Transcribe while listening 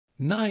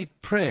Night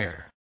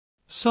Prayer.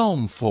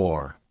 Psalm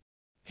 4.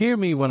 Hear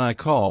me when I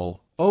call,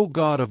 O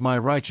God of my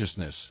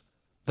righteousness.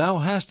 Thou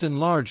hast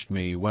enlarged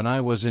me when I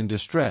was in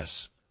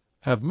distress.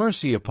 Have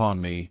mercy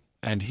upon me,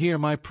 and hear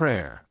my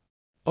prayer.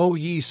 O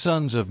ye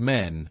sons of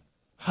men,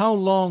 how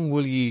long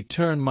will ye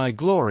turn my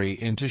glory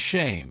into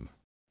shame?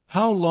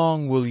 How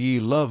long will ye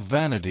love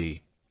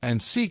vanity,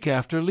 and seek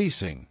after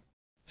leasing?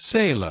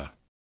 Selah.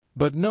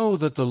 But know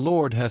that the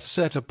Lord hath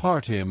set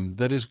apart him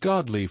that is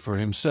godly for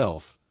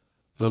himself.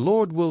 The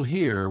Lord will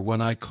hear when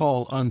I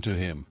call unto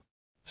him.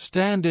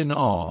 Stand in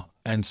awe,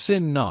 and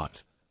sin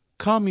not.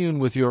 Commune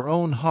with your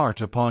own heart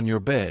upon your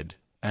bed,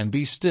 and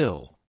be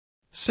still.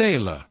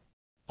 Selah.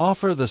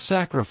 Offer the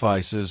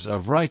sacrifices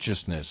of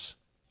righteousness,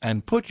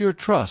 and put your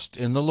trust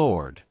in the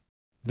Lord.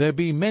 There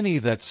be many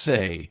that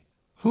say,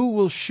 Who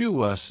will shew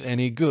us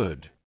any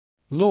good?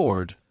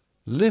 Lord,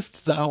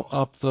 lift thou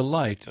up the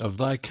light of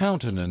thy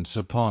countenance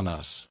upon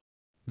us.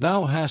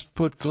 Thou hast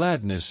put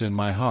gladness in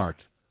my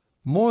heart,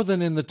 more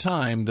than in the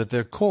time that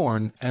their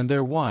corn and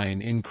their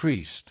wine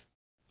increased.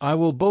 I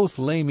will both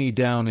lay me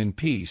down in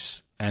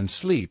peace, and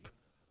sleep,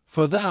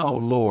 for thou,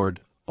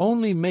 Lord,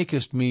 only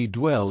makest me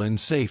dwell in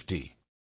safety.